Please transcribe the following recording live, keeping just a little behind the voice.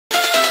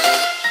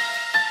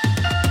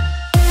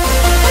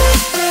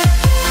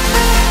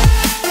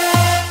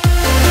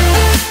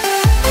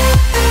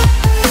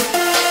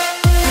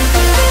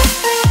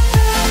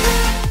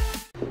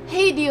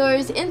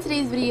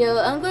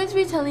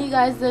telling you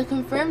guys the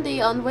confirmed date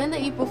on when the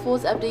April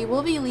Fool's update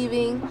will be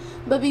leaving.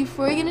 But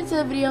before we get into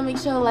the video, make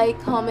sure to like,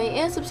 comment,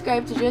 and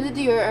subscribe to join the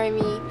Dior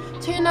army.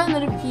 Turn on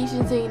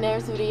notifications so you never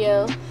miss a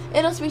video.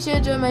 And also make sure to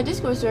join my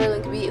Discord server,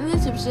 link will be in the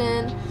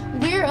description.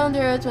 We're on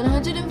the road to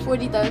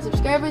 140,000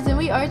 subscribers and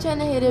we are trying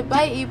to hit it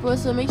by April,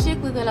 so make sure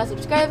to click on that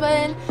subscribe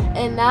button.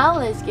 And now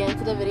let's get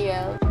into the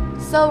video.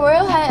 So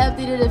Royal High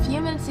updated a few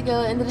minutes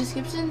ago, and the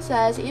description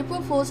says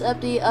April Fool's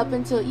update up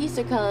until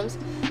Easter comes.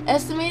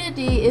 Estimated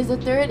date is the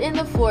 3rd and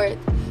the 4th.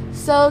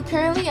 So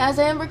currently, as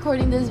I am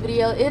recording this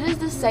video, it is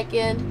the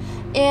 2nd,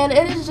 and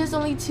it is just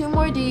only 2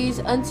 more days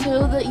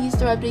until the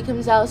Easter update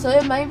comes out. So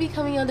it might be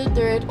coming on the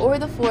 3rd or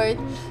the 4th.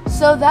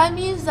 So that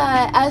means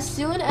that as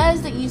soon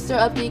as the Easter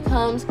update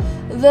comes,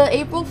 the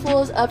April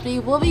Fool's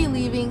update will be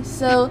leaving.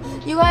 So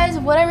you guys,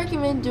 what I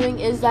recommend doing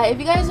is that if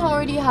you guys don't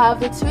already have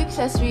the 2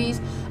 accessories,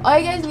 all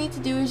you guys need to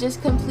do is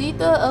just complete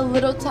the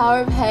little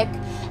tower of heck,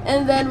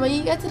 and then when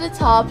you get to the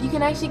top, you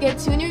can actually get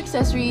 2 new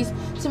accessories.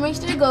 So make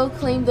sure to go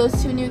claim those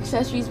 2 new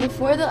accessories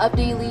before the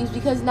update leaves,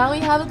 because now we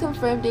have a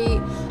confirmed date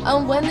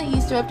on when the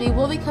Easter update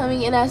will be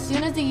coming, and as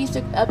soon as the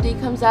Easter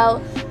update comes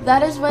out,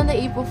 that is when the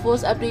April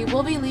Fool's update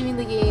will be leaving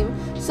the game.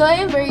 So I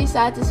am very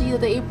sad to see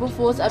that the April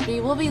Fool's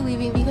update will be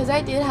leaving, because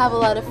I did have a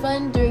lot of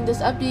fun during this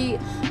update,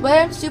 but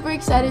I'm super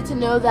excited to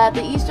know that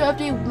the Easter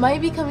update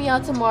might be coming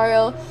out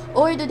tomorrow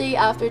or the day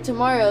after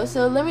tomorrow.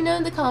 So let me know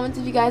in the comments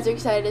if you guys are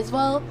excited as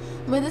well.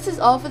 But this is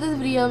all for this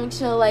video. Make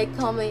sure to like,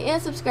 comment,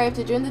 and subscribe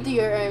to join the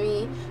Dior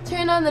army.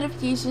 Turn on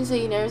notifications so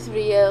you never miss a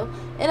video.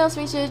 And also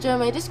make sure to join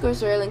my Discord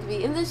server, link will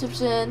be in the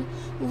description.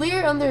 We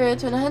are on the road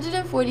to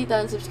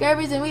 140,000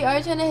 subscribers and we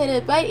are trying to hit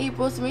it by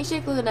April, so make sure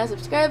to click on that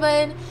subscribe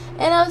button.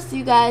 And I'll see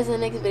you guys in the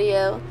next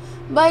video.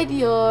 Bye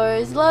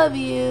Diors, love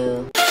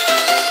you.